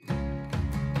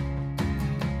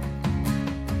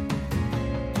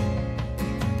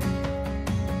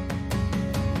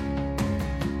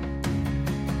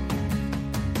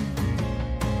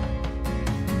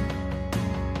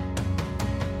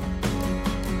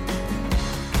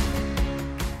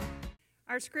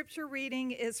Our scripture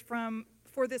reading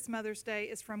for this Mother's Day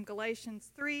is from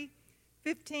Galatians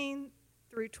 3:15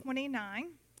 through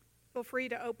 29. Feel free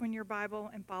to open your Bible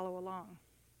and follow along.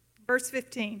 Verse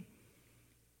 15,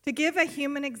 to give a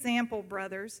human example,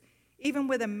 brothers, even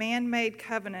with a man-made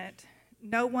covenant,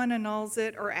 no one annuls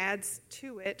it or adds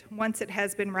to it once it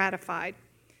has been ratified.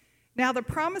 Now the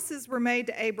promises were made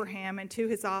to Abraham and to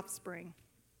his offspring.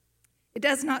 It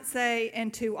does not say,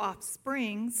 and to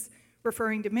offsprings,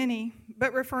 referring to many,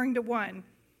 but referring to one,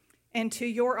 and to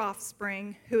your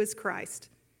offspring, who is Christ.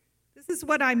 This is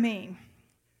what I mean.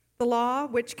 The law,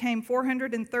 which came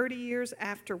 430 years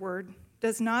afterward,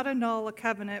 does not annul a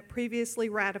covenant previously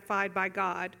ratified by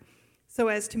God, so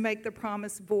as to make the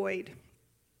promise void.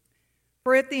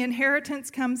 For if the inheritance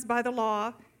comes by the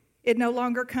law, it no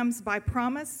longer comes by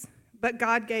promise, but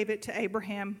God gave it to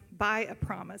Abraham by a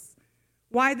promise.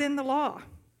 Why then the law?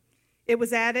 It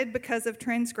was added because of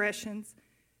transgressions,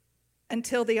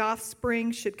 until the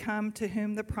offspring should come to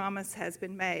whom the promise has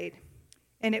been made.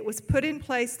 And it was put in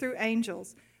place through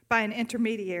angels by an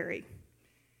intermediary.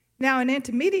 Now, an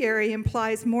intermediary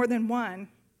implies more than one,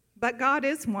 but God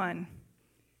is one.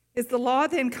 Is the law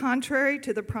then contrary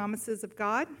to the promises of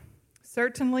God?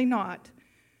 Certainly not.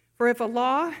 For if a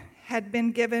law had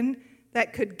been given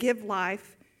that could give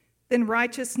life, then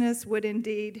righteousness would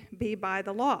indeed be by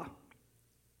the law.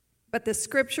 But the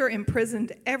scripture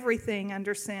imprisoned everything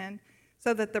under sin,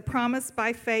 so that the promise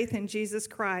by faith in Jesus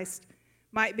Christ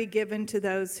might be given to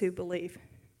those who believe.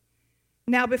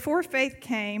 Now before faith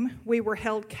came, we were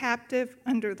held captive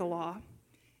under the law,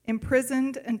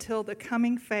 imprisoned until the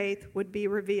coming faith would be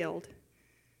revealed.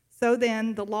 So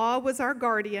then the law was our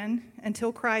guardian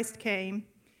until Christ came,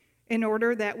 in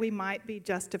order that we might be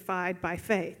justified by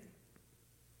faith.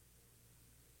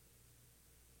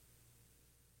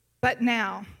 But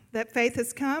now that faith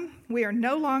has come, we are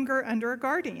no longer under a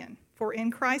guardian, for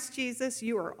in Christ Jesus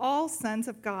you are all sons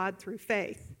of God through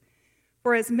faith.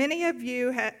 For as many of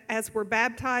you as were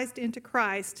baptized into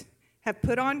Christ have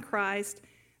put on Christ,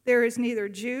 there is neither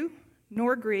Jew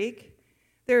nor Greek,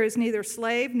 there is neither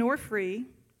slave nor free,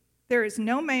 there is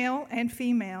no male and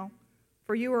female,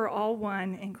 for you are all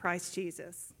one in Christ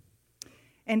Jesus.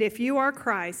 And if you are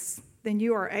Christ's, then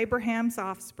you are Abraham's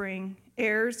offspring,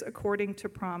 heirs according to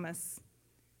promise.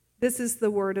 This is the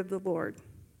word of the Lord.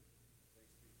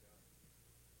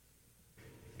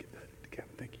 Get that to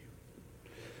Kevin, thank you.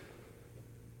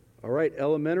 All right,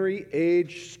 elementary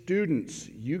age students,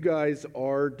 you guys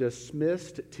are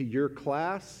dismissed to your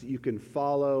class. You can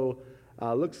follow,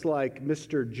 looks like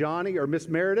Mr. Johnny or Miss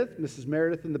Meredith, Mrs.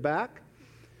 Meredith in the back.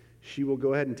 She will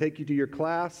go ahead and take you to your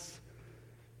class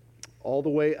all the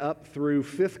way up through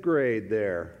 5th grade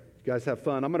there. You guys have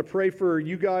fun. I'm going to pray for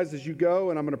you guys as you go,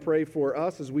 and I'm going to pray for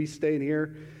us as we stay in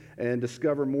here and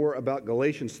discover more about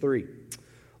Galatians 3.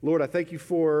 Lord, I thank you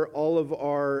for all of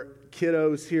our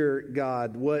kiddos here,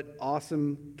 God. What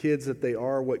awesome kids that they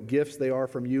are, what gifts they are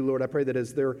from you, Lord. I pray that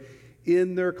as they're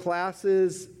in their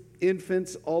classes,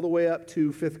 infants all the way up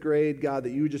to 5th grade, God,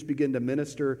 that you would just begin to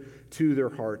minister to their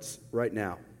hearts right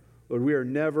now. Lord, we are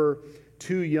never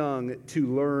too young to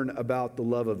learn about the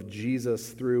love of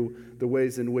Jesus through the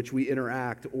ways in which we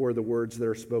interact or the words that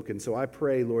are spoken. So I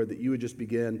pray, Lord, that you would just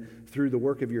begin through the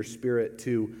work of your Spirit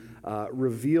to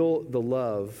reveal the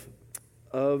love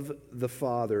of the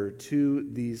Father to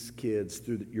these kids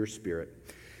through your Spirit.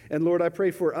 And Lord, I pray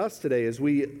for us today as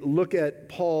we look at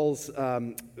Paul's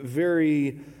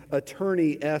very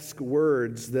attorney-esque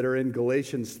words that are in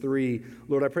Galatians 3.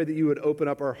 Lord, I pray that you would open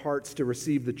up our hearts to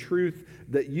receive the truth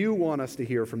that you want us to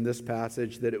hear from this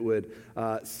passage, that it would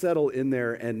settle in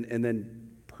there and then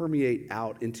permeate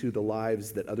out into the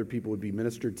lives that other people would be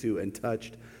ministered to and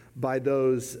touched by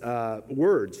those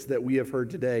words that we have heard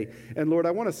today. And Lord,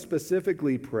 I want to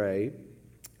specifically pray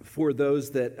for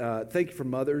those that, thank you for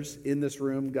mothers in this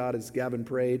room, God, as Gavin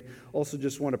prayed. Also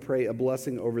just want to pray a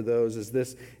blessing over those, as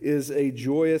this is a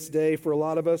joyous day for a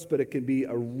lot of us, but it can be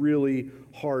a really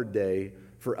hard day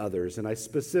for others. And I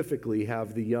specifically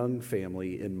have the Young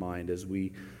family in mind as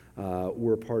we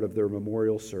were part of their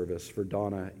memorial service for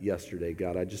Donna yesterday.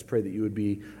 God, I just pray that you would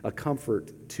be a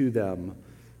comfort to them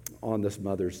on this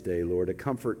Mother's Day, Lord, a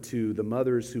comfort to the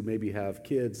mothers who maybe have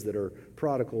kids that are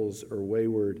prodigals or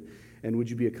wayward. And would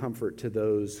you be a comfort to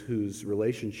those whose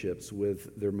relationships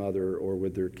with their mother or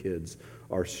with their kids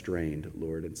are strained,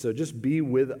 Lord? And so just be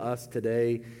with us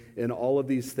today in all of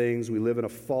these things. We live in a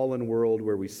fallen world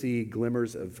where we see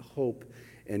glimmers of hope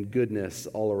and goodness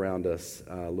all around us,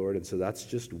 Lord. And so that's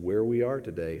just where we are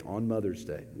today on Mother's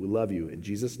Day. We love you. In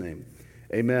Jesus' name,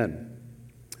 amen.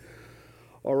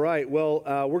 All right, well,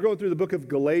 we're going through the book of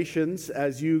Galatians,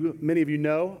 as many of you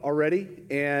know already,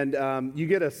 and you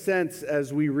get a sense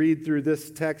as we read through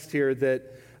this text here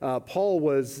that Paul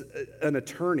was an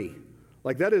attorney.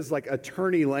 Like, that is like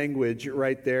attorney language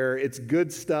right there. It's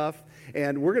good stuff,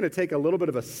 and we're going to take a little bit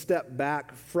of a step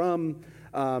back from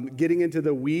getting into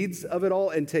the weeds of it all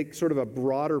and take sort of a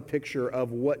broader picture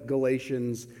of what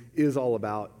Galatians is all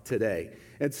about today.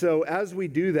 And so as we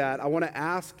do that, I want to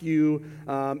ask you,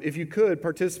 if you could,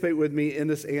 participate with me in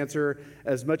this answer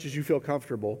as much as you feel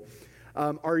comfortable.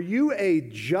 Are you a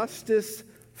justice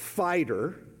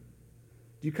fighter?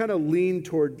 Do you kind of lean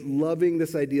toward loving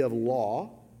this idea of law?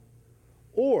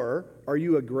 Or are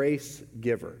you a grace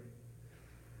giver?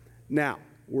 Now,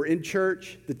 we're in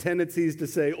church. The tendency is to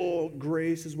say, oh,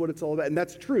 grace is what it's all about. And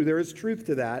that's true. There is truth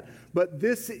to that. But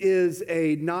this is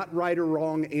a not right or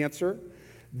wrong answer.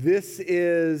 This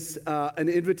is an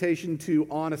invitation to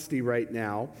honesty right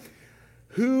now.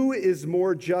 Who is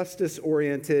more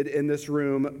justice-oriented in this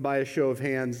room by a show of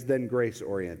hands than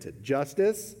grace-oriented?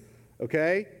 Justice,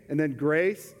 okay? And then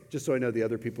grace, just so I know the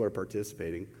other people are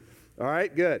participating. All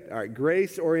right, good. All right,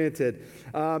 grace-oriented.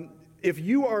 If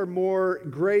you are more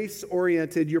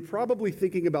grace-oriented, you're probably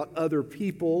thinking about other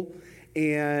people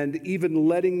and even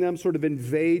letting them sort of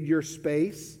invade your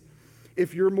space.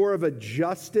 If you're more of a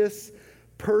justice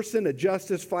person, a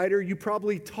justice fighter, you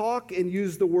probably talk and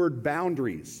use the word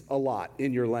boundaries a lot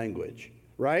in your language,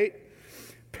 right?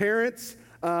 Parents,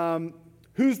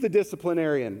 who's the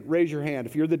disciplinarian? Raise your hand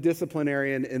if you're the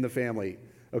disciplinarian in the family.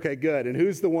 Okay, good. And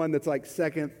who's the one that's like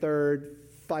second, third,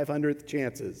 500th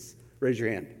chances? Raise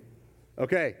your hand.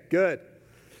 Okay, good.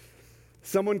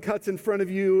 Someone cuts in front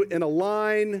of you in a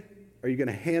line. Are you going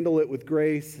to handle it with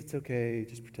grace? It's okay.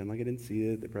 Just pretend like I didn't see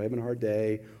it. They're probably having a hard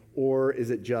day. Or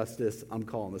is it justice? I'm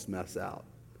calling this mess out.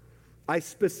 I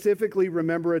specifically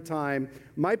remember a time,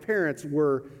 my parents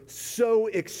were so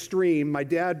extreme, my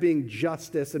dad being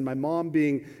justice and my mom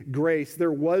being grace.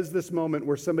 There was this moment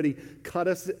where somebody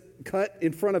cut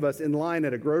in front of us in line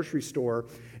at a grocery store,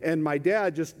 and my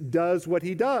dad just does what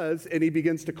he does, and he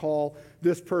begins to call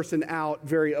this person out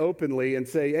very openly and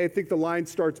say, hey, I think the line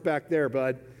starts back there,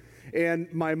 bud.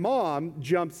 And my mom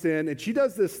jumps in, and she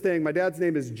does this thing. My dad's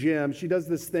name is Jim. She does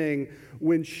this thing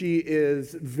when she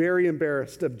is very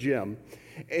embarrassed of Jim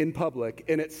in public.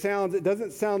 And it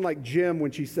doesn't sound like Jim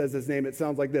when she says his name. It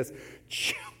sounds like this.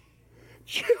 Jim,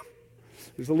 Jim.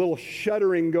 There's a little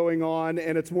shuddering going on,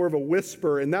 and it's more of a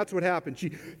whisper. And that's what happened.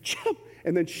 Jim.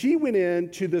 And then she went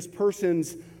into this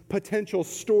person's potential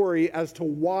story as to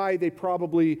why they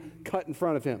probably cut in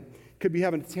front of him. Could be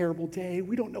having a terrible day.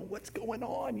 We don't know what's going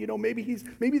on. You know, maybe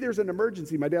there's an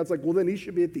emergency. My dad's like, well, then he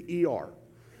should be at the ER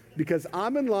because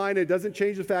I'm in line. And it doesn't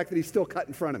change the fact that he's still cut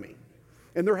in front of me.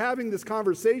 And they're having this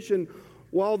conversation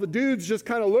while the dude's just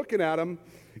kind of looking at him,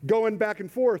 going back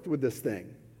and forth with this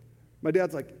thing. My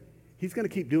dad's like, he's going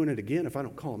to keep doing it again. If I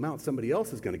don't call him out, somebody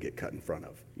else is going to get cut in front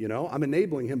of. You know, I'm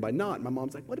enabling him by not. My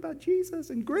mom's like, what about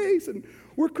Jesus and grace? And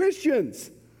we're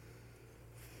Christians.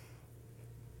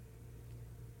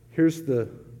 Here's the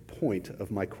point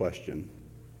of my question.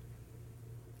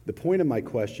 The point of my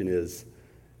question is,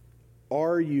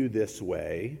 are you this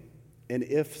way? And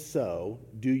if so,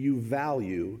 do you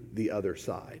value the other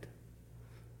side?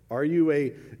 Are you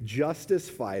a justice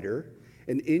fighter?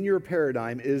 And in your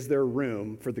paradigm, is there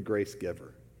room for the grace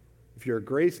giver? If you're a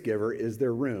grace giver, is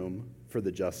there room for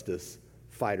the justice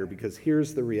fighter? Because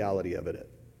here's the reality of it.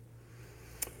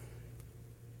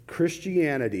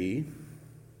 Christianity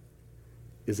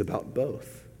is about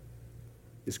both.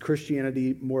 Is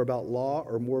Christianity more about law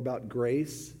or more about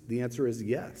grace? The answer is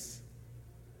yes.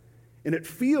 And it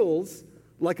feels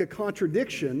like a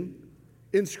contradiction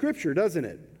in Scripture, doesn't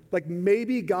it? Like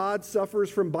maybe God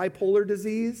suffers from bipolar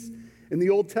disease. In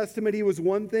the Old Testament, he was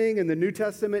one thing. In the New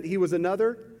Testament, he was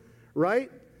another,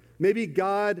 right? Maybe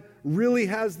God really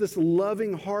has this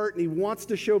loving heart and he wants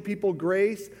to show people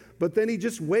grace, but then he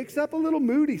just wakes up a little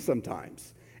moody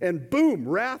sometimes. And boom,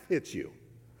 wrath hits you.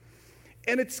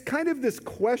 And it's kind of this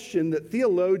question that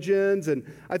theologians, and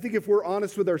I think if we're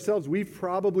honest with ourselves, we've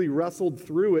probably wrestled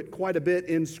through it quite a bit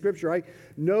in Scripture. I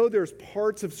know there's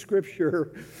parts of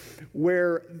Scripture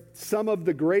where some of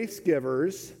the grace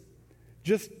givers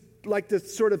just like to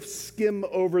sort of skim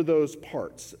over those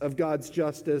parts of God's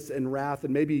justice and wrath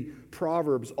and maybe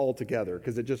Proverbs altogether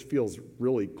because it just feels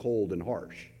really cold and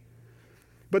harsh.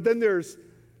 But then there's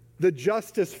the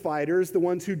justice fighters, the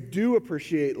ones who do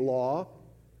appreciate law,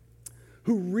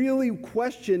 who really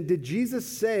question, did Jesus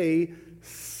say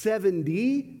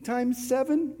 70 times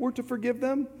 7 were to forgive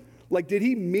them? Like, did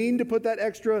he mean to put that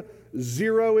extra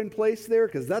 0 in place there?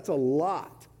 Because that's a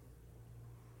lot.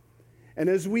 And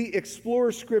as we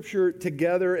explore Scripture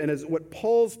together, and as what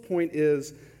Paul's point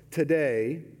is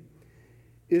today,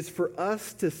 is for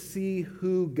us to see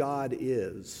who God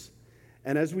is.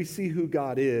 And as we see who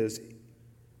God is,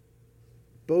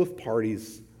 both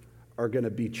parties are going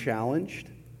to be challenged,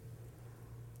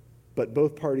 but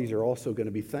both parties are also going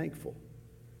to be thankful.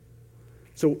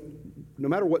 So no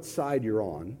matter what side you're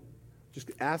on, just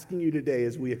asking you today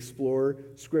as we explore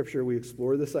Scripture, we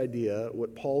explore this idea,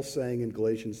 what Paul's saying in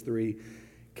Galatians 3,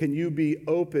 can you be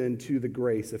open to the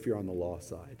grace if you're on the law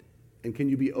side? And can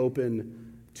you be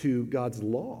open to God's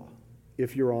law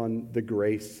if you're on the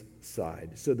grace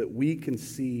side, so that we can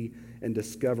see and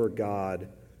discover God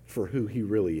for who he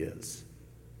really is?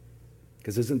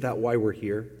 Because isn't that why we're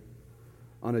here?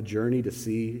 On a journey to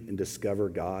see and discover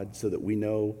God so that we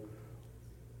know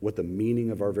what the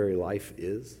meaning of our very life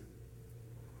is?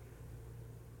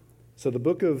 So the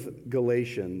book of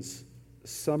Galatians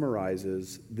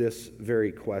summarizes this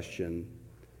very question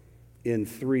in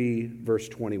 3 verse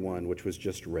 21, which was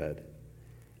just read.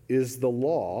 Is the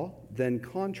law then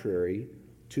contrary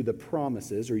to the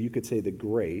promises, or you could say the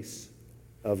grace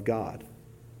of God?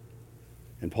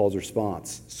 And Paul's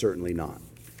response, certainly not.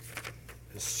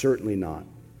 Certainly not.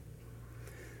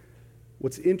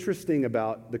 What's interesting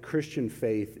about the Christian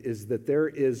faith is that there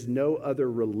is no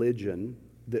other religion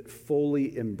that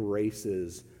fully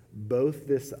embraces both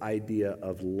this idea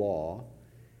of law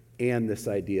and this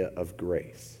idea of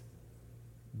grace.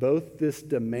 Both this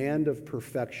demand of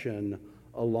perfection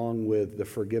along with the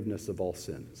forgiveness of all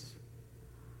sins.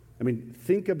 I mean,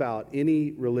 think about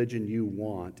any religion you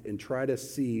want and try to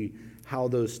see how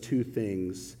those two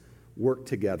things work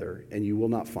together, and you will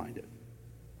not find it.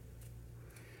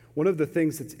 One of the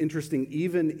things that's interesting,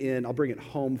 even in, I'll bring it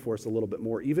home for us a little bit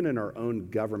more, even in our own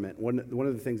government, one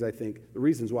of the things I think, the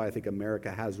reasons why I think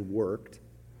America has worked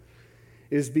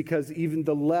is because even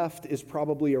the left is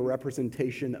probably a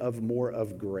representation of more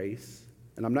of grace.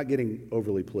 And I'm not getting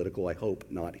overly political, I hope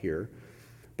not here.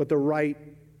 But the right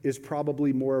is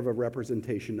probably more of a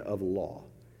representation of law.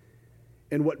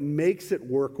 And what makes it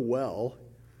work well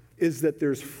is that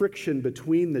there's friction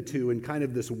between the two and kind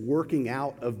of this working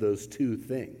out of those two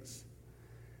things.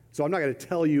 So I'm not going to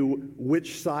tell you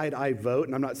which side I vote,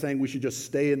 and I'm not saying we should just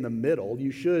stay in the middle.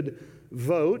 You should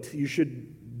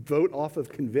vote off of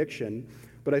conviction,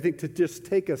 but I think to just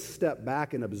take a step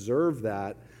back and observe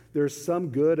that there's some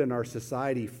good in our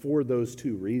society for those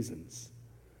two reasons,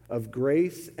 of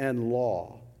grace and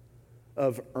law,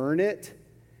 of earn it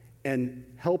and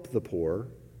help the poor,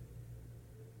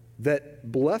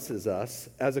 that blesses us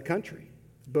as a country,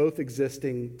 both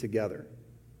existing together.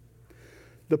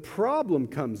 The problem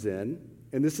comes in,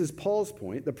 and this is Paul's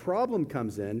point, the problem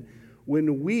comes in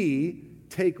when we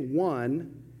take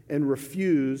one and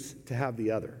refuse to have the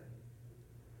other.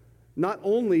 Not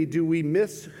only do we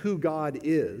miss who God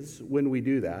is when we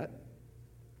do that,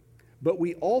 but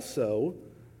we also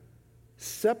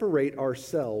separate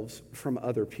ourselves from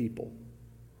other people.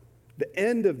 The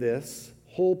end of this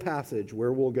whole passage,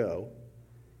 where we'll go,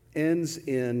 ends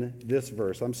in this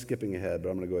verse. I'm skipping ahead, but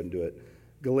I'm going to go ahead and do it.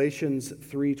 Galatians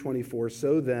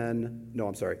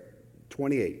 3:24.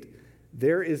 28.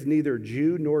 There is neither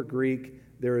Jew nor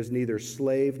Greek. There is neither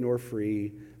slave nor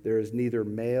free. There is neither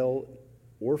male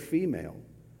or female,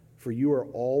 for you are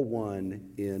all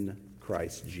one in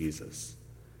Christ Jesus.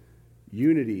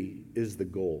 Unity is the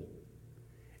goal.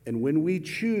 And when we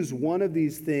choose one of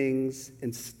these things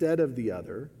instead of the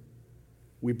other,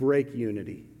 we break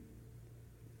unity.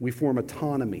 We form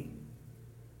autonomy.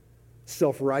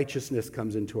 Self-righteousness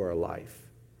comes into our life.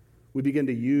 We begin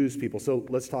to use people. So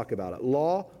let's talk about it.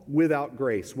 Law without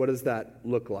grace. What does that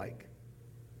look like?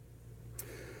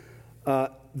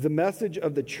 The message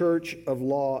of the church of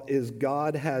law is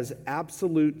God has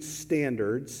absolute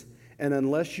standards, and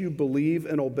unless you believe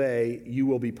and obey, you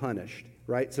will be punished,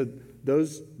 right? So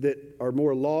those that are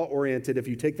more law-oriented, if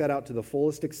you take that out to the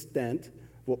fullest extent,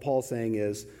 what Paul's saying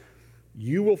is,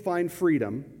 you will find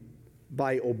freedom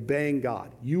by obeying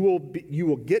God. You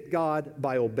will get God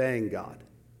by obeying God,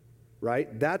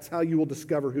 right? That's how you will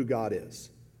discover who God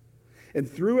is. And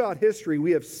throughout history,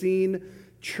 we have seen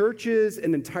churches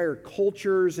and entire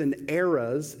cultures and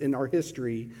eras in our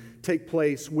history take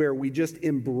place where we just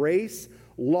embrace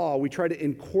law. We try to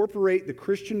incorporate the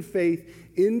Christian faith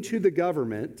into the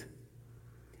government.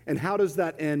 And how does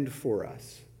that end for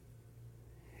us?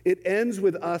 It ends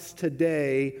with us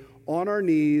today on our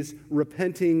knees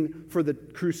repenting for the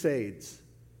Crusades.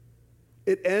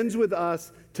 It ends with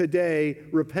us today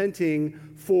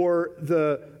repenting for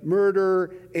the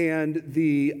murder and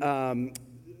the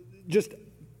just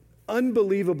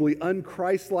unbelievably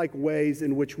un-Christ-like ways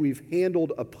in which we've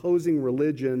handled opposing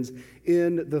religions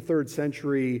in the 3rd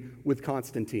century with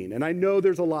Constantine. And I know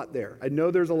there's a lot there. I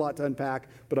know there's a lot to unpack,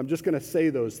 but I'm just going to say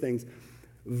those things.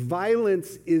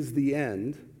 Violence is the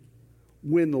end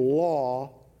when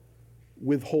law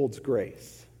withholds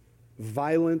grace.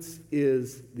 Violence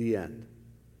is the end.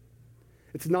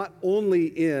 It's not only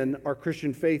in our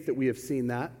Christian faith that we have seen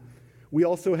that. We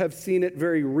also have seen it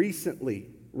very recently,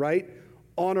 right?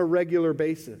 On a regular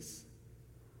basis.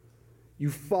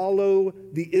 You follow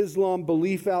the Islam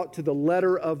belief out to the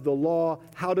letter of the law.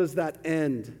 How does that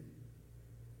end?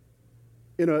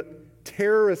 In a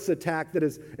terrorist attack that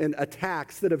is, and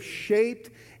attacks that have shaped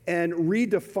and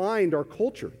redefined our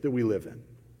culture that we live in.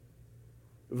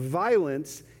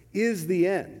 Violence is the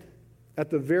end at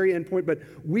the very end point, but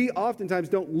we oftentimes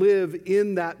don't live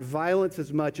in that violence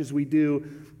as much as we do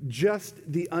just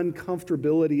the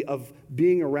uncomfortability of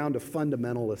being around a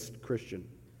fundamentalist Christian.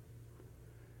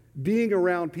 Being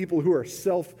around people who are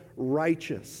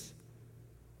self-righteous.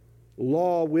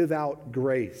 Law without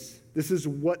grace. This is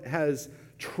what has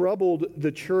troubled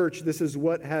the church. This is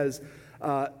what has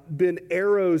been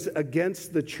arrows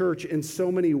against the church in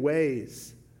so many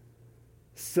ways.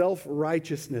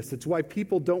 Self-righteousness. It's why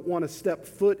people don't want to step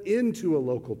foot into a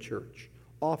local church,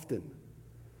 often.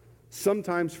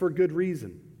 Sometimes for good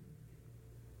reason.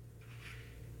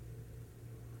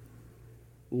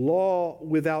 Law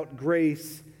without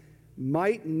grace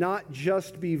might not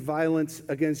just be violence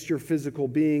against your physical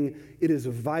being, it is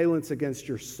violence against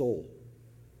your soul.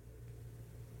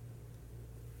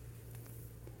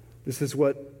 This is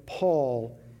what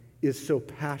Paul is so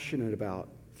passionate about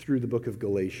through the book of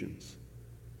Galatians.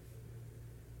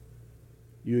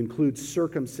 You include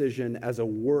circumcision as a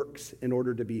works in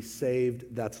order to be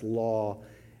saved. That's law.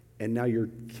 And now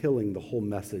you're killing the whole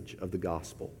message of the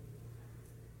gospel.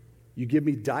 You give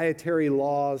me dietary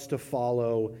laws to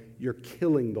follow. You're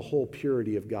killing the whole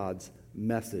purity of God's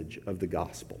message of the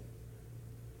gospel.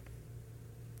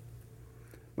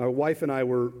 My wife and I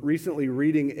were recently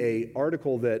reading an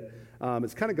article that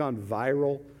has kind of gone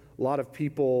viral. A lot of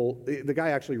people, the guy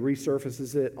actually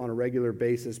resurfaces it on a regular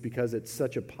basis because it's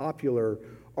such a popular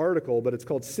article, but it's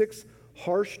called 6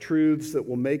 Harsh Truths That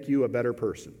Will Make You a Better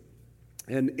Person.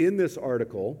 And in this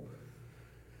article,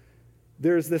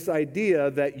 there's this idea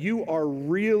that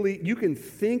you can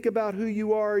think about who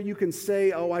you are, you can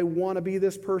say, oh, I want to be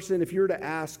this person. If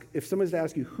someone's to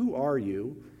ask you, who are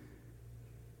you?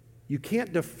 You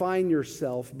can't define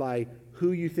yourself by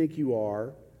who you think you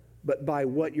are, but by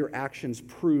what your actions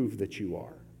prove that you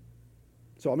are.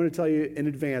 So I'm going to tell you in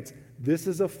advance, this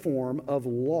is a form of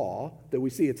law that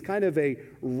we see. It's kind of a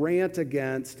rant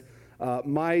against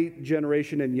my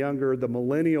generation and younger, the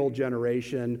millennial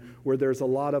generation, where there's a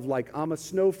lot of like, I'm a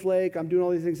snowflake, I'm doing all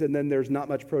these things, and then there's not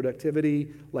much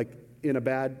productivity. Like in a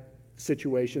bad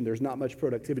situation, there's not much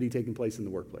productivity taking place in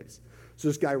the workplace. So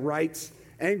this guy writes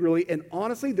angrily, and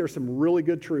honestly, there's some really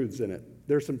good truths in it.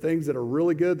 There's some things that are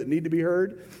really good that need to be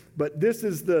heard, but this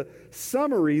is the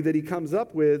summary that he comes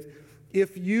up with.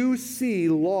 If you see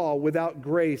law without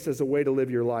grace as a way to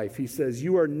live your life, he says,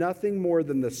 you are nothing more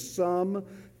than the sum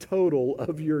total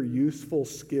of your useful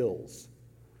skills.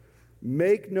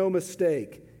 Make no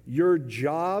mistake, your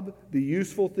job, the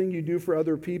useful thing you do for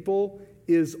other people,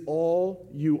 is all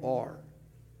you are.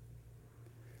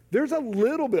 There's a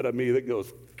little bit of me that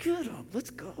goes, good,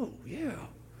 let's go, yeah.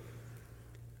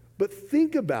 But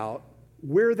think about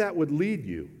where that would lead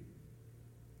you.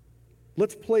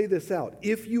 Let's play this out.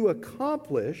 If you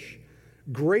accomplish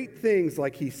great things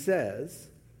like he says,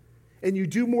 and you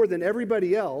do more than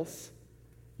everybody else,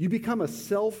 you become a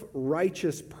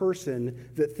self-righteous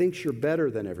person that thinks you're better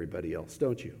than everybody else,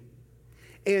 don't you?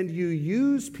 And you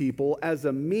use people as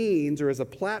a means or as a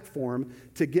platform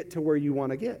to get to where you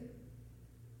want to get.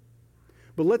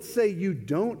 But let's say you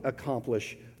don't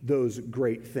accomplish those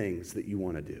great things that you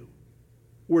want to do.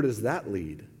 Where does that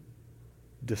lead?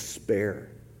 Despair,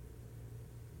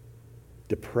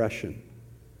 depression,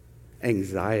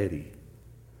 anxiety.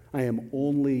 I am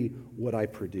only what I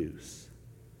produce.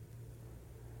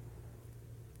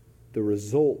 The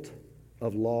result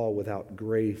of law without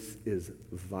grace is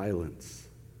violence.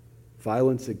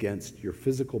 Violence against your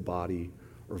physical body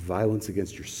or violence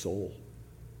against your soul.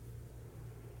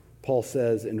 Paul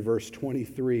says in verse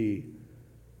 23,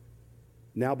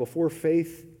 now before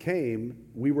faith came,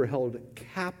 we were held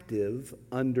captive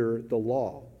under the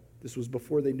law. This was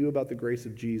before they knew about the grace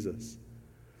of Jesus.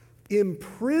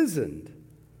 Imprisoned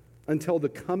until the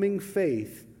coming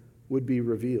faith would be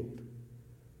revealed.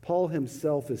 Paul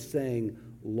himself is saying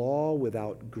law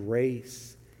without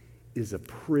grace is a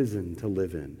prison to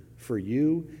live in for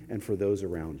you and for those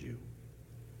around you.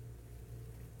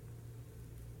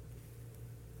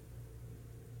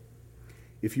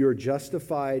 If you are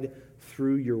justified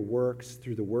through your works,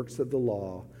 through the works of the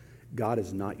law, God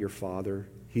is not your father,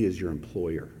 he is your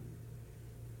employer.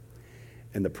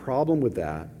 And the problem with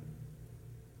that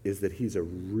is that he's a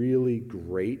really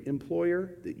great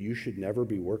employer that you should never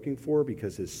be working for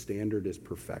because his standard is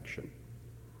perfection.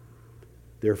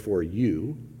 Therefore,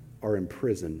 you are in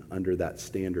prison under that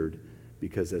standard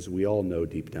because, as we all know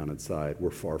deep down inside, we're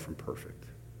far from perfect.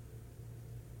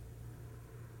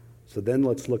 So then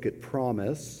let's look at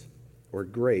promise or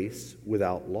grace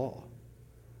without law.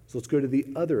 So let's go to the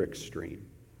other extreme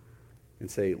and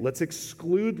say, let's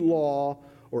exclude law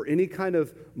or any kind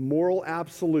of moral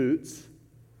absolutes,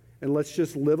 and let's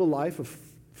just live a life of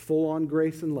full-on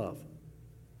grace and love.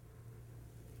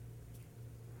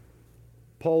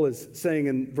 Paul is saying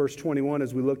in verse 21,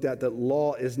 as we looked at, that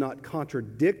law is not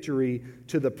contradictory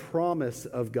to the promise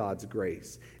of God's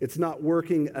grace. It's not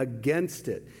working against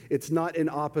it. It's not in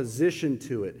opposition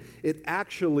to it. It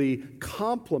actually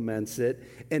complements it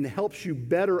and helps you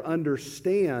better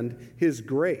understand his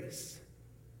grace.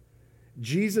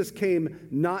 Jesus came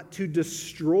not to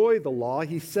destroy the law,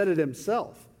 he said it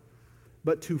himself,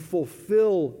 but to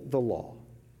fulfill the law.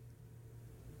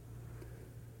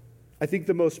 I think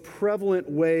the most prevalent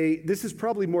way, this is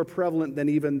probably more prevalent than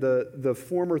even the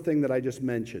former thing that I just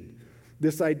mentioned.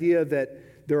 This idea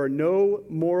that there are no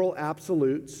moral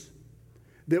absolutes,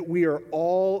 that we are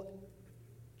all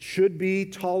should be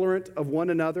tolerant of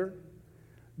one another,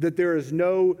 that there is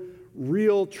no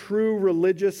real, true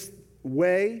religious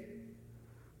way,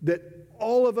 that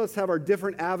all of us have our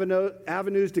different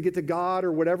avenues to get to God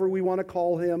or whatever we want to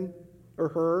call him or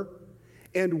her,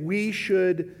 and we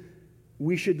should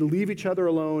leave each other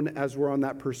alone as we're on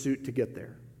that pursuit to get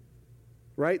there.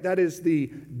 Right? That is the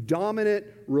dominant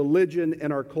religion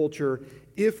in our culture,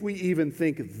 if we even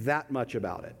think that much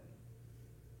about it.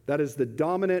 That is the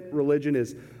dominant religion,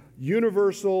 is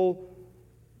universal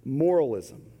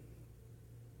moralism.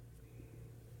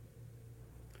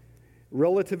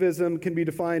 Relativism can be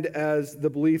defined as the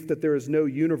belief that there is no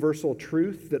universal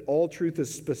truth, that all truth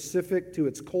is specific to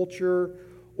its culture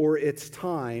or its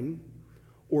time,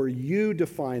 or you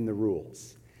define the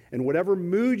rules. And whatever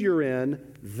mood you're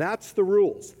in, that's the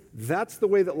rules. That's the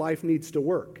way that life needs to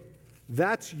work.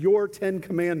 That's your 10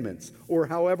 commandments, or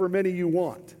however many you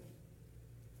want.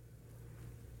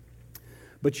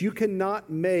 But you cannot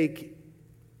make,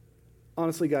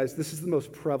 honestly, guys, this is the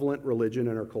most prevalent religion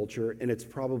in our culture, and it's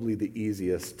probably the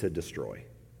easiest to destroy.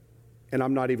 And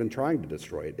I'm not even trying to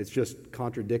destroy it. It's just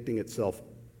contradicting itself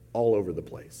all over the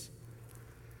place.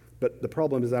 But the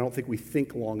problem is I don't think we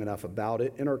think long enough about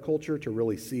it in our culture to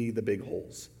really see the big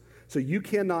holes. So you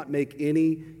cannot make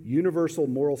any universal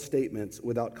moral statements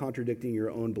without contradicting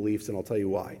your own beliefs, and I'll tell you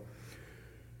why.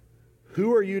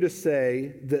 Who are you to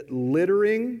say that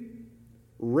littering,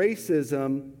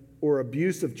 racism, or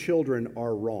abuse of children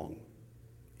are wrong,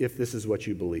 if this is what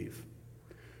you believe?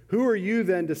 Who are you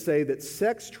then to say that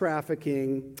sex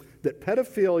trafficking, that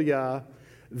pedophilia,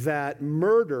 that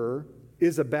murder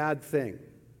is a bad thing?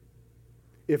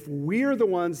 If we're the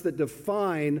ones that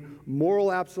define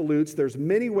moral absolutes, there's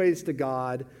many ways to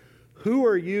God, who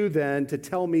are you then to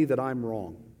tell me that I'm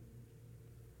wrong?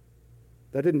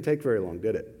 That didn't take very long,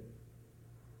 did it?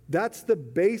 That's the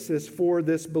basis for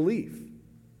this belief.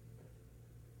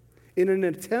 In an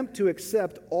attempt to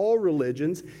accept all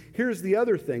religions, here's the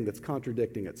other thing that's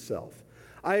contradicting itself.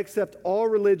 I accept all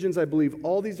religions, I believe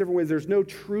all these different ways. There's no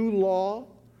true law.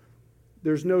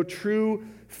 There's no true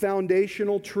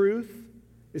foundational truth.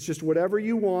 It's just whatever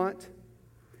you want.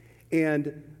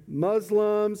 And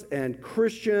Muslims and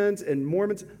Christians and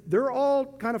Mormons, they're all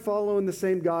kind of following the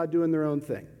same God, doing their own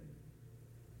thing.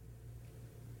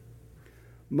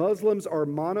 Muslims are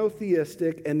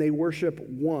monotheistic and they worship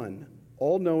one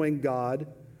all-knowing God,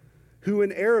 who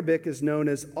in Arabic is known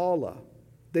as Allah.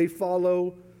 The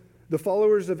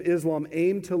followers of Islam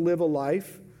aim to live a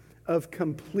life of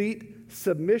complete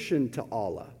submission to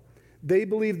Allah. They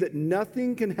believe that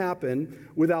nothing can happen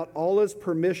without Allah's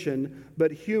permission,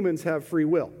 but humans have free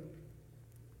will.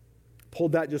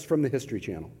 Pulled that just from the History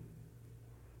Channel.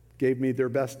 Gave me their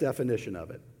best definition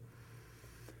of it.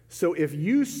 So if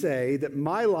you say that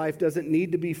my life doesn't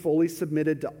need to be fully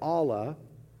submitted to Allah,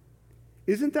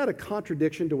 isn't that a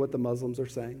contradiction to what the Muslims are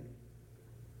saying?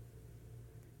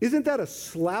 Isn't that a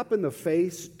slap in the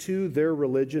face to their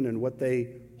religion and what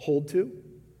they hold to?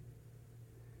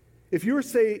 If you were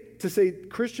to say,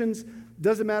 Christians,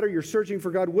 Doesn't matter, you're searching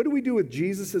for God. What do we do with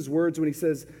Jesus' words when he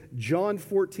says, John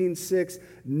 14:6,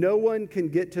 no one can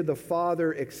get to the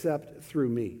Father except through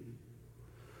me?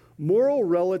 Moral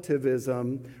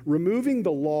relativism, removing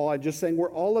the law and just saying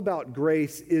we're all about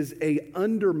grace, is a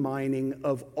undermining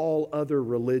of all other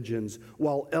religions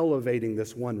while elevating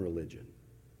this one religion.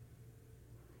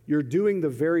 You're doing the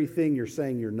very thing you're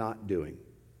saying you're not doing.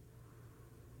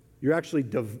 You're actually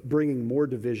bringing more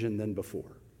division than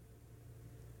before.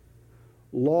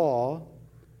 Law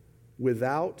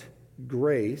without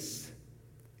grace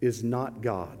is not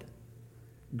God.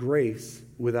 Grace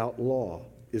without law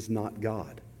is not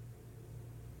God.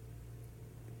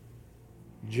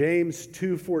 James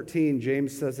 2:14,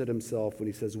 James says it himself when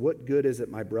he says, what good is it,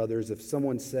 my brothers, if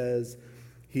someone says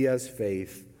he has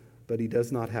faith, but he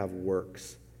does not have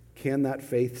works? Can that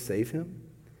faith save him?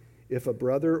 If a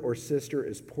brother or sister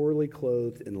is poorly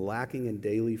clothed and lacking in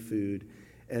daily food,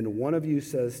 and one of you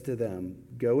says to them,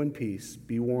 go in peace,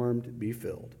 be warmed, be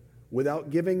filled, without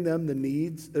giving them the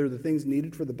needs or the things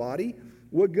needed for the body,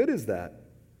 what good is that?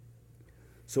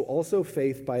 So also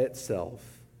faith by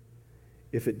itself,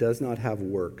 if it does not have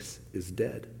works, is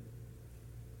dead.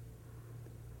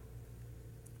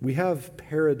 We have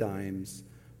paradigms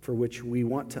for which we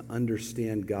want to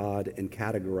understand God and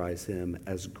categorize him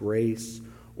as grace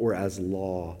or as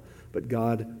law, but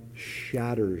God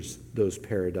shatters those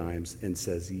paradigms and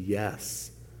says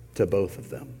yes to both of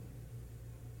them.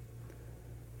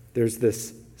 There's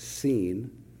this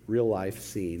scene, real life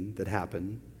scene, that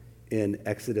happened in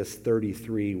Exodus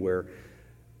 33 where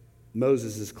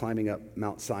Moses is climbing up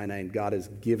Mount Sinai and God is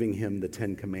giving him the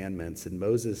 10 Commandments. And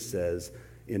Moses says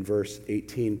in verse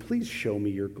 18, please show me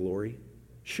your glory.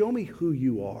 Show me who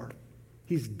you are.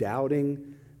 He's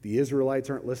doubting. The Israelites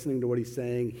aren't listening to what he's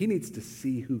saying. He needs to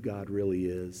see who God really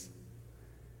is.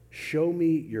 Show me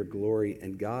your glory.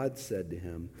 And God said to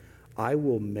him, I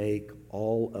will make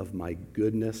all of my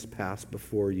goodness pass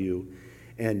before you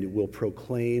and will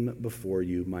proclaim before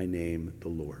you my name, the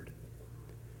Lord.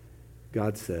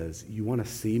 God says, you want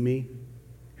to see me?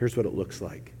 Here's what it looks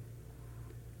like.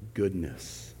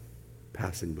 Goodness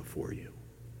passing before you.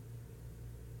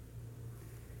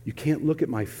 You can't look at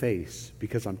my face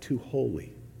because I'm too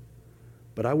holy,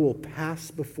 but I will pass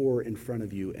before in front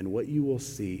of you, and what you will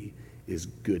see is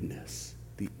goodness,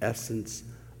 the essence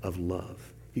of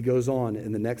love. He goes on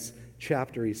in the next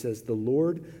chapter, he says, the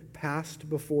Lord passed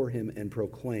before him and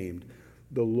proclaimed,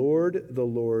 the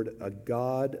Lord, a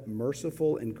God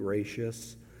merciful and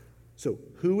gracious. So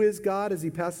who is God as he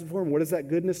passes before him? What does that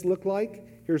goodness look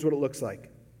like? Here's what it looks like.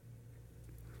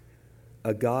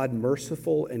 A God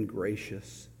merciful and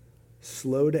gracious,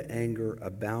 slow to anger,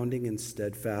 abounding in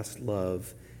steadfast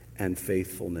love and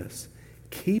faithfulness,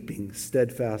 keeping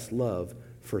steadfast love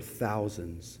for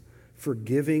thousands,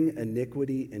 forgiving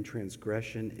iniquity and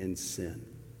transgression and sin.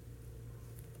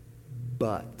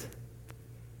 But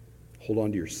hold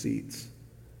on to your seats.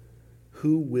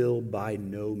 Who will by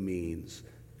no means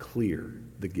clear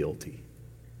the guilty,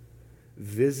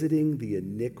 visiting the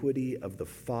iniquity of the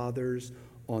fathers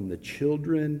on the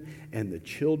children and the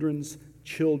children's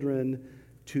children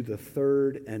to the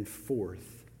third and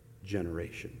fourth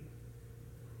generation.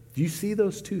 Do you see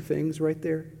those two things right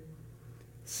there?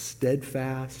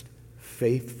 Steadfast,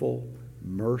 faithful,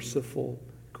 merciful,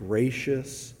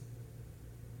 gracious,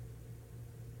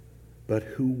 but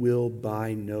who will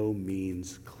by no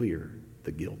means clear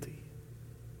the guilty.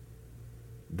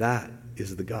 That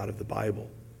is the God of the Bible.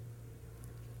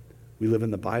 We live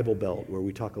in the Bible Belt where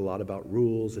we talk a lot about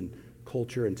rules and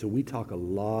culture, and so we talk a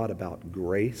lot about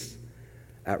grace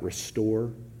at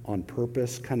Restore on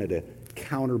purpose, kind of to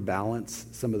counterbalance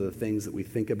some of the things that we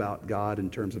think about God in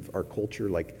terms of our culture,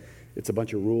 like it's a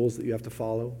bunch of rules that you have to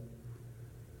follow.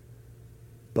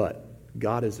 But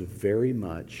God is very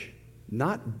much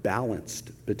not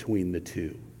balanced between the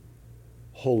two.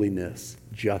 Holiness,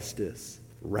 justice,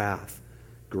 wrath,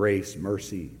 grace,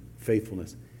 mercy,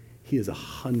 faithfulness. He is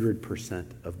 100%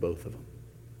 of both of them.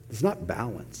 It's not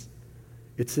balance.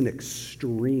 It's an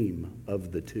extreme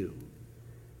of the two.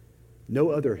 No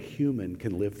other human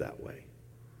can live that way.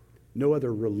 No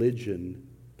other religion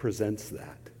presents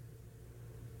that.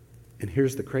 And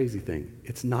here's the crazy thing.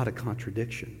 It's not a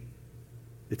contradiction.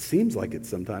 It seems like it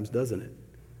sometimes, doesn't it?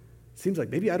 It seems like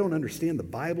maybe I don't understand the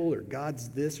Bible or God's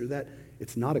this or that.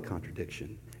 It's not a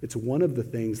contradiction. It's one of the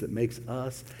things that makes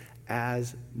us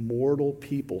as mortal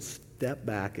people step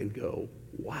back and go,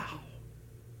 wow,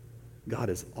 God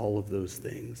is all of those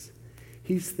things.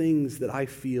 He's things that I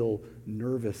feel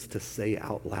nervous to say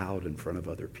out loud in front of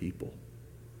other people.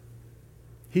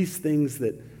 He's things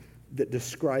that that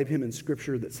describe him in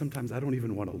Scripture that sometimes I don't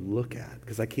even want to look at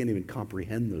because I can't even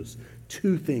comprehend those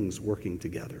two things working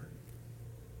together.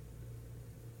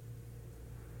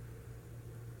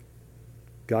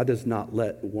 God does not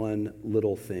let one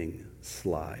little thing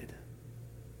slide,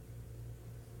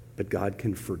 but God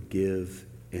can forgive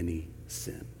any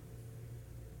sin.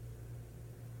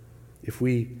 If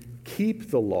we keep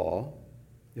the law,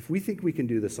 if we think we can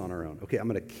do this on our own, okay, I'm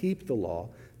going to keep the law,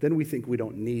 then we think we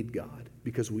don't need God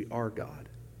because we are God.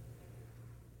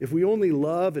 If we only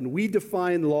love and we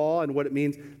define law and what it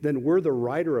means, then we're the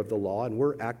writer of the law and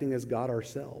we're acting as God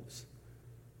ourselves.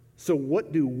 So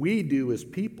what do we do as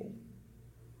people?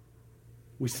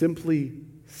 We simply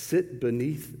sit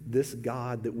beneath this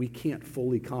God that we can't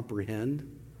fully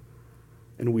comprehend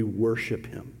and we worship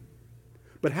him.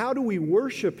 But how do we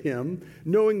worship him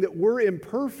knowing that we're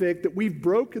imperfect, that we've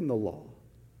broken the law?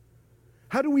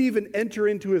 How do we even enter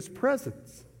into his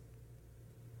presence?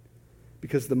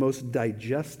 Because the most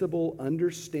digestible,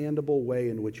 understandable way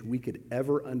in which we could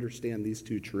ever understand these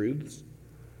two truths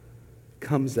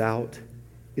comes out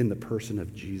in the person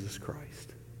of Jesus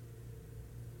Christ.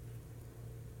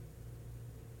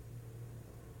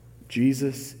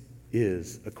 Jesus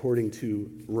is, according to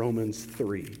Romans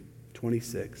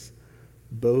 3:26,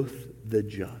 both the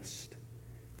just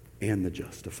and the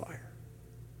justifier.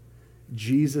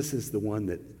 Jesus is the one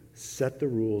that set the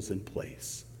rules in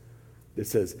place that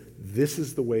says, this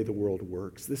is the way the world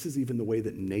works. This is even the way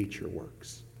that nature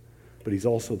works. But he's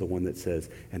also the one that says,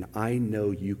 and I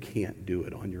know you can't do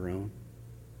it on your own.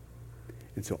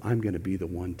 And so I'm going to be the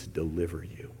one to deliver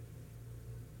you.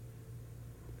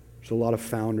 There's a lot of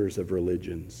founders of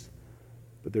religions,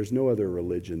 but there's no other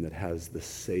religion that has the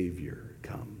Savior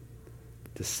come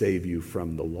to save you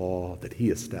from the law that he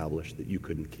established that you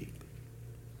couldn't keep.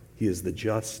 He is the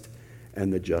just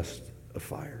and the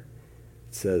justifier.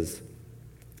 It says,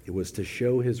 it was to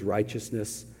show his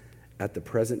righteousness at the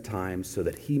present time so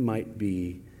that he might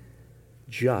be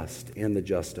just and the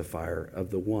justifier of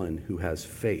the one who has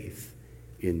faith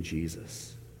in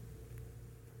Jesus.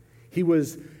 He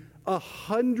was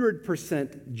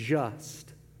 100%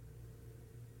 just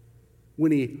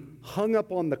when he hung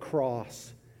up on the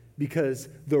cross, because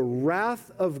the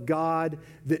wrath of God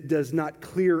that does not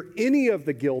clear any of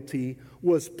the guilty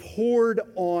was poured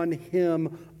on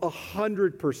him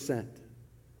 100%.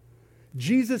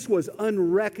 Jesus was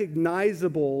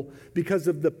unrecognizable because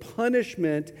of the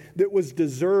punishment that was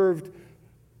deserved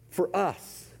for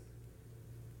us.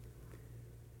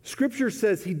 Scripture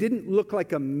says he didn't look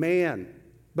like a man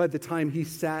by the time he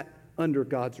sat under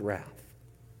God's wrath.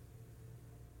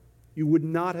 You would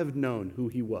not have known who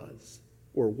he was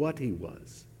or what he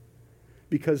was,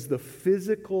 because the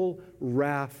physical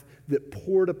wrath that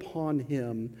poured upon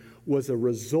him was a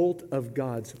result of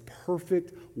God's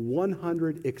perfect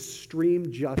 100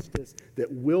 extreme justice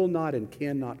that will not and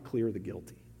cannot clear the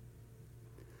guilty.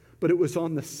 But it was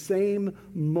on the same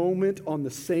moment, on the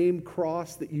same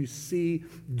cross, that you see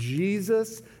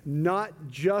Jesus, not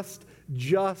just,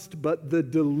 but the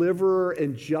deliverer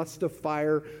and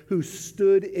justifier who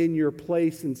stood in your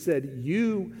place and said,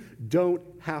 you don't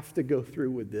have to go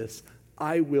through with this.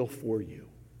 I will for you.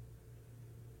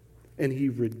 And he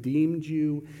redeemed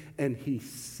you and he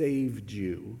saved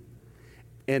you.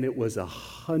 And it was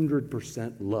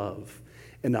 100% love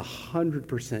and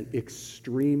 100%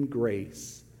 extreme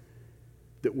grace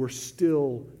that we're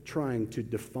still trying to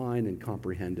define and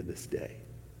comprehend to this day.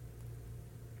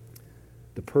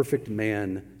 The perfect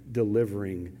man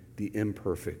delivering the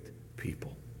imperfect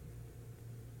people.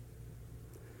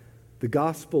 The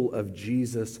gospel of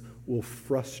Jesus will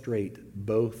frustrate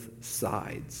both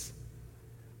sides.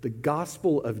 The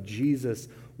gospel of Jesus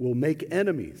will make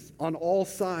enemies on all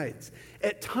sides.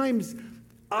 At times,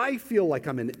 I feel like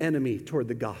I'm an enemy toward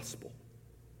the gospel.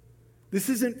 This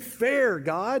isn't fair,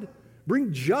 God.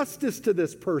 Bring justice to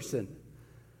this person.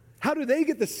 How do they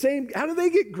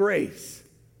get grace?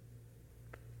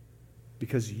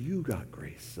 Because you got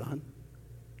grace, son.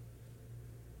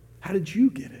 How did you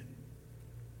get it?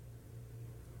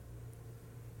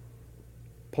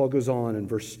 Paul goes on in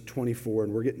verse 24,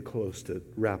 and we're getting close to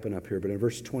wrapping up here, but in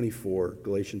verse 24,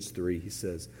 Galatians 3, he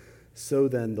says, so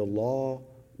then the law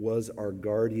was our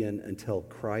guardian until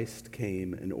Christ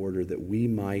came in order that we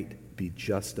might be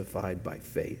justified by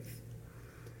faith.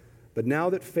 But now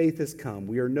that faith has come,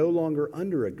 we are no longer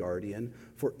under a guardian,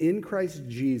 for in Christ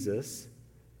Jesus,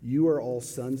 you are all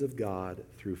sons of God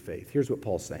through faith. Here's what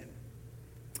Paul's saying.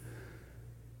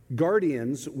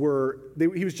 Guardians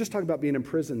he was just talking about being in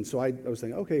prison, so I was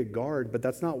saying, okay, a guard, but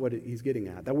that's not what he's getting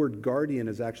at. That word guardian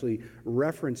is actually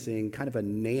referencing kind of a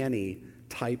nanny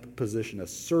type position, a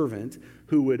servant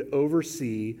who would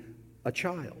oversee a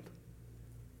child.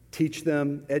 Teach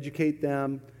them, educate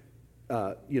them,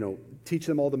 teach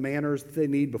them all the manners that they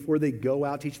need before they go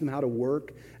out, teach them how to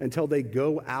work until they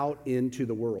go out into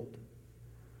the world.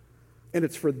 And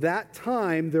it's for that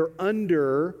time they're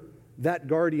under that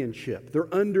guardianship.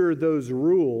 They're under those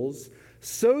rules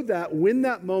so that when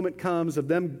that moment comes of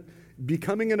them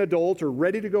becoming an adult or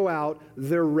ready to go out,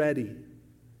 they're ready.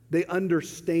 They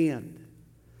understand.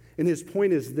 And his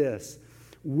point is this: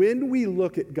 when we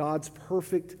look at God's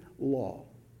perfect law,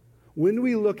 when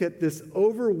we look at this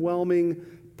overwhelming,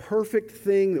 perfect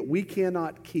thing that we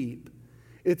cannot keep,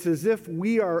 it's as if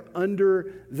we are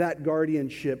under that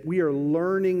guardianship. We are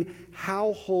learning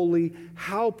how holy,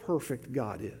 how perfect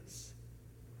God is.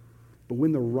 But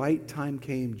when the right time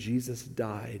came, Jesus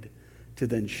died to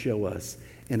then show us.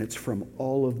 And it's from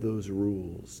all of those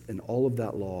rules and all of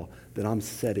that law that I'm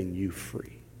setting you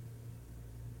free.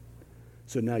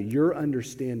 So now your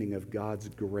understanding of God's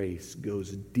grace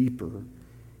goes deeper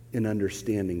in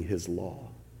understanding his law.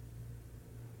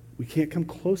 We can't come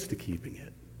close to keeping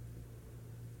it.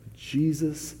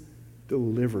 Jesus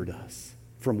delivered us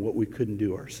from what we couldn't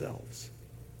do ourselves.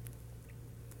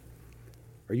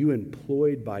 Are you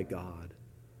employed by God,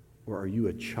 or are you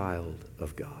a child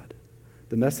of God?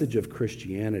 The message of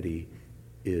Christianity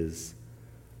is,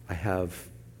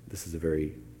 this is a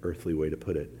very earthly way to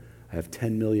put it, I have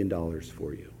 $10 million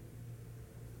for you.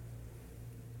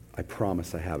 I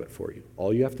promise I have it for you.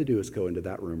 All you have to do is go into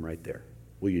that room right there.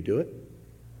 Will you do it?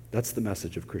 That's the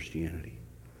message of Christianity.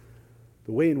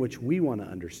 The way in which we want to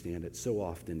understand it so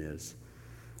often is,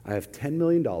 I have $10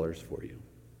 million for you,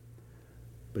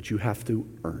 but you have to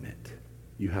earn it.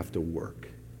 You have to work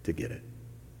to get it.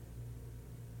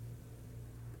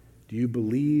 Do you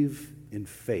believe in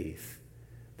faith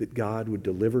that God would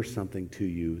deliver something to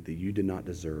you that you did not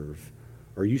deserve?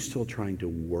 Or are you still trying to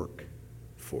work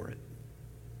for it?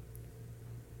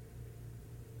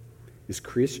 Is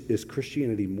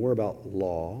Christianity more about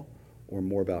law or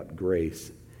more about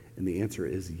grace? And the answer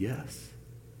is yes.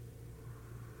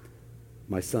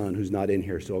 My son, who's not in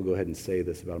here, so I'll go ahead and say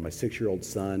this about him. My 6-year-old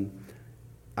son,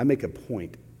 I make a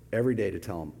point every day to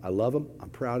tell him, I love him, I'm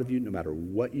proud of you, no matter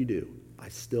what you do. I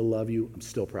still love you, I'm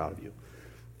still proud of you.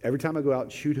 Every time I go out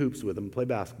and shoot hoops with him, play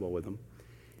basketball with him,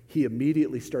 he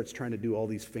immediately starts trying to do all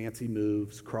these fancy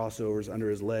moves, crossovers under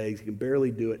his legs. He can barely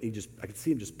do it. I can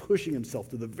see him just pushing himself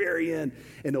to the very end,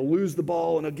 and he'll lose the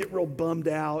ball, and he'll get real bummed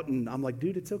out. And I'm like,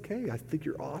 dude, it's okay. I think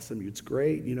you're awesome. It's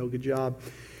great. Good job.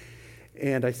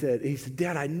 And he said,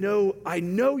 Dad, I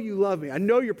know you love me. I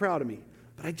know you're proud of me,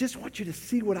 but I just want you to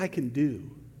see what I can do.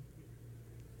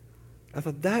 I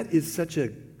thought that is such a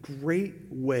great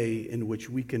way in which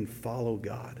we can follow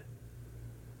God.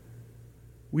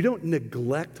 We don't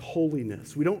neglect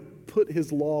holiness. We don't put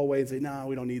his law away and say, no,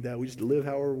 we don't need that. We just live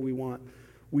however we want.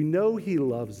 We know he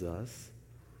loves us,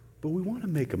 but we want to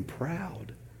make him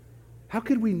proud. How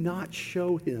could we not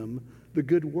show him the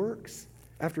good works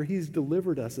after he's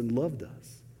delivered us and loved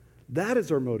us? That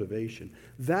is our motivation.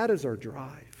 That is our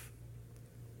drive.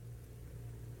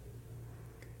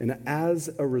 And as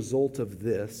a result of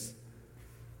this,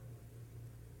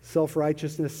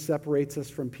 self-righteousness separates us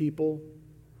from people.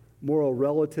 Moral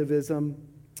relativism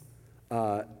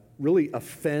really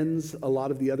offends a lot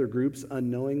of the other groups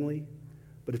unknowingly.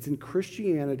 But it's in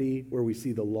Christianity where we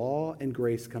see the law and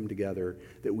grace come together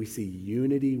that we see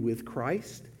unity with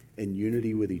Christ and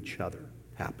unity with each other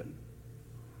happen.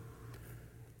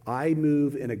 I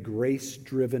move in a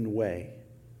grace-driven way.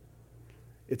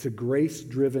 It's a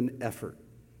grace-driven effort.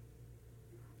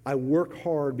 I work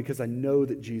hard because I know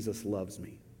that Jesus loves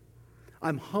me.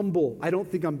 I'm humble. I don't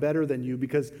think I'm better than you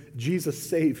because Jesus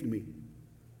saved me.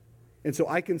 And so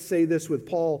I can say this with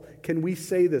Paul. Can we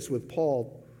say this with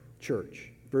Paul,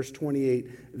 church? Verse 28,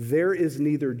 there is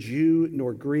neither Jew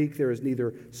nor Greek. There is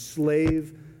neither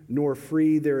slave nor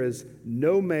free. There is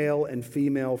no male and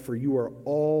female, for you are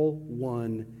all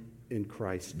one in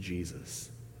Christ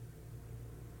Jesus.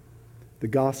 The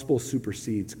gospel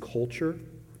supersedes culture,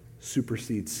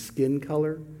 supersedes skin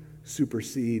color,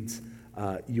 supersedes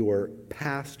your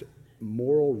past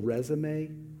moral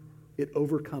resume. It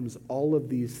overcomes all of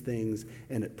these things,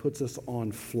 and it puts us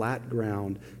on flat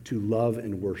ground to love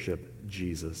and worship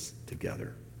Jesus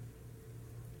together.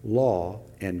 Law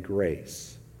and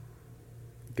grace.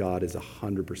 God is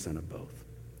 100% of both.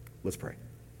 Let's pray.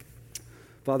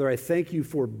 Father, I thank you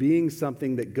for being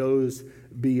something that goes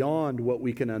beyond what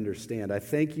we can understand. I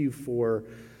thank you for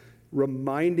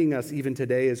reminding us even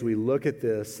today as we look at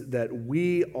this that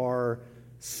we are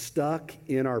stuck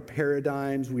in our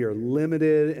paradigms. We are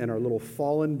limited in our little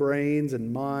fallen brains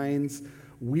and minds.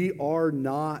 We are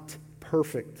not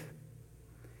perfect.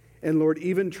 And Lord,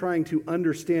 even trying to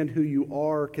understand who you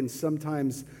are can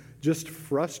sometimes just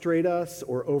frustrate us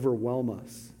or overwhelm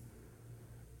us.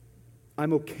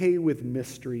 I'm okay with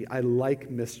mystery. I like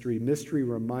mystery. Mystery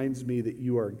reminds me that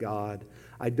you are God.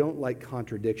 I don't like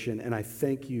contradiction, and I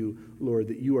thank you, Lord,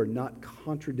 that you are not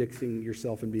contradicting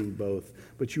yourself and being both,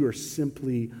 but you are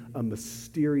simply a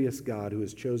mysterious God who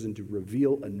has chosen to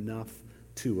reveal enough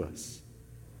to us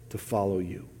to follow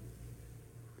you.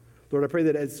 Lord, I pray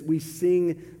that as we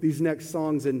sing these next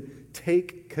songs and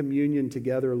take communion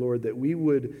together, Lord, that we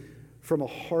would, from a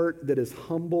heart that is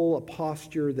humble, a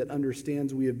posture that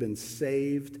understands we have been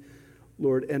saved,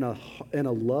 Lord, and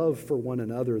a love for one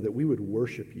another, that we would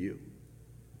worship you.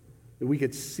 That we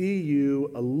could see you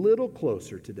a little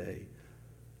closer today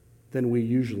than we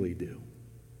usually do.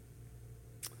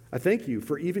 I thank you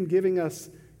for even giving us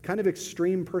kind of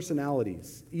extreme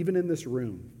personalities, even in this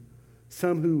room.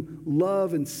 Some who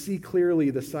love and see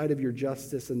clearly the side of your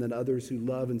justice, and then others who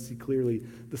love and see clearly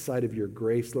the side of your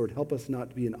grace. Lord, help us not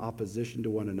to be in opposition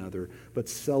to one another, but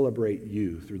celebrate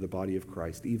you through the body of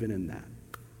Christ, even in that.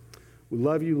 We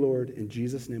love you, Lord. In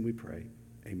Jesus' name we pray.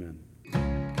 Amen.